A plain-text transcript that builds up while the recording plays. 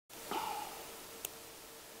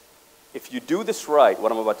If you do this right,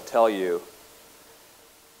 what I'm about to tell you,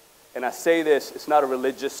 and I say this, it's not a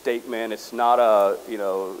religious statement, it's not a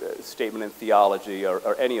statement in theology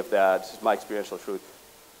or any of that, it's just my experiential truth.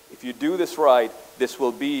 If you do this right, this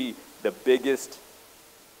will be the biggest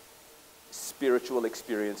spiritual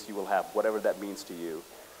experience you will have, whatever that means to you.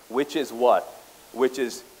 Which is what? Which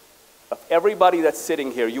is, of everybody that's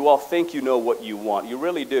sitting here, you all think you know what you want. You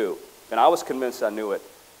really do. And I was convinced I knew it.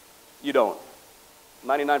 You don't.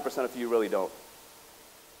 99% of you really don't.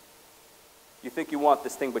 You think you want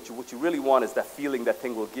this thing, but what you really want is that feeling that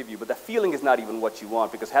thing will give you. But that feeling is not even what you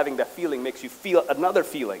want, because having that feeling makes you feel another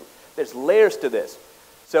feeling. There's layers to this.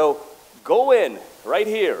 So go in right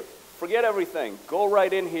here. Forget everything. Go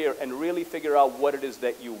right in here and really figure out what it is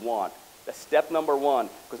that you want. That's step number one.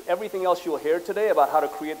 Because everything else you'll hear today about how to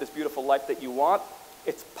create this beautiful life that you want,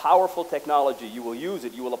 it's powerful technology. You will use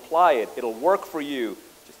it. You will apply it. It'll work for you.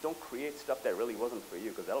 Just don't create stuff that really wasn't for you,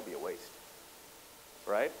 because that'll be a waste.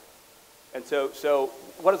 Right? And so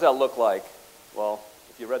what does that look like? Well,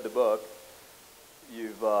 if you read the book,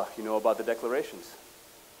 you know about the declarations.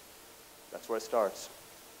 That's where it starts.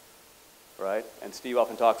 Right? And Steve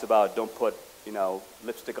often talks about don't put,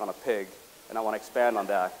 lipstick on a pig. And I want to expand on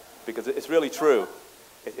that, because it's really true.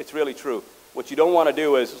 It's really true. What you don't want to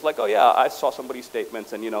do is, it's like, oh yeah, I saw somebody's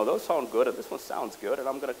statements and, those sound good and this one sounds good and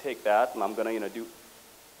I'm going to take that and I'm going to, do.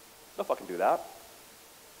 Don't fucking do that.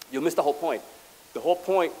 You'll miss the whole point. The whole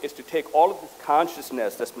point is to take all of this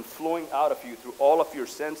consciousness that's been flowing out of you through all of your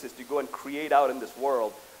senses to go and create out in this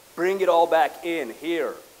world. Bring it all back in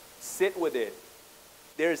here. Sit with it.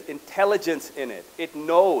 There's intelligence in it. It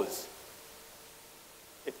knows.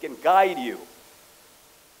 It can guide you.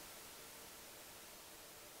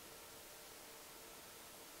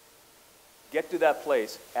 Get to that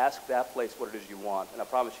place. Ask that place what it is you want. And I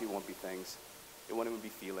promise you it won't be things. It won't even be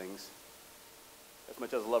feelings. As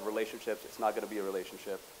much as I love relationships, it's not going to be a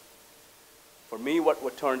relationship. For me,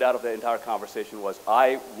 what turned out of the entire conversation was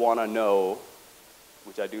I want to know,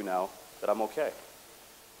 which I do now, that I'm okay.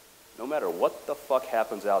 No matter what the fuck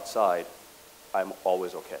happens outside, I'm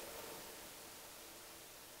always okay.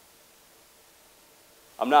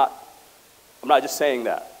 I'm not just saying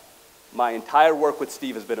that. My entire work with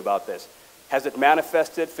Steve has been about this. Has it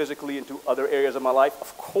manifested physically into other areas of my life?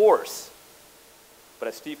 Of course. But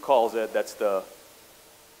as Steve calls it, that's the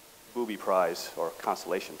booby prize or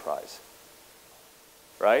consolation prize.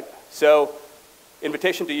 Right? So,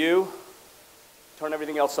 invitation to you, turn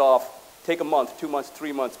everything else off. Take a month, 2 months,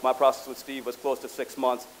 3 months. My process with Steve was close to 6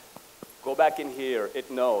 months. Go back in here,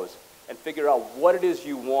 it knows, and figure out what it is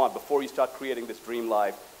you want before you start creating this dream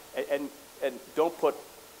life. And don't put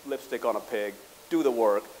lipstick on a pig. Do the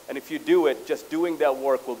work. And if you do it, just doing that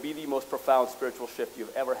work will be the most profound spiritual shift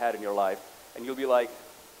you've ever had in your life. And you'll be like,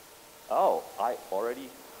 oh, I already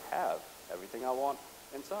have everything I want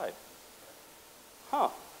inside. Huh,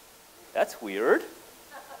 that's weird.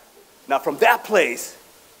 Now from that place,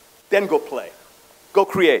 then go play. Go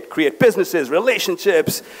create. Create businesses,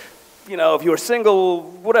 relationships. If you're single,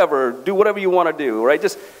 whatever, do whatever you want to do, right?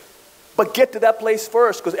 But get to that place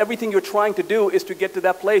first, because everything you're trying to do is to get to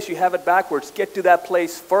that place. You have it backwards. Get to that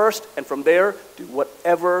place first, and from there, do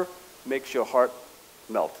whatever makes your heart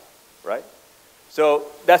melt, right? So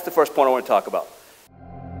that's the first point I want to talk about.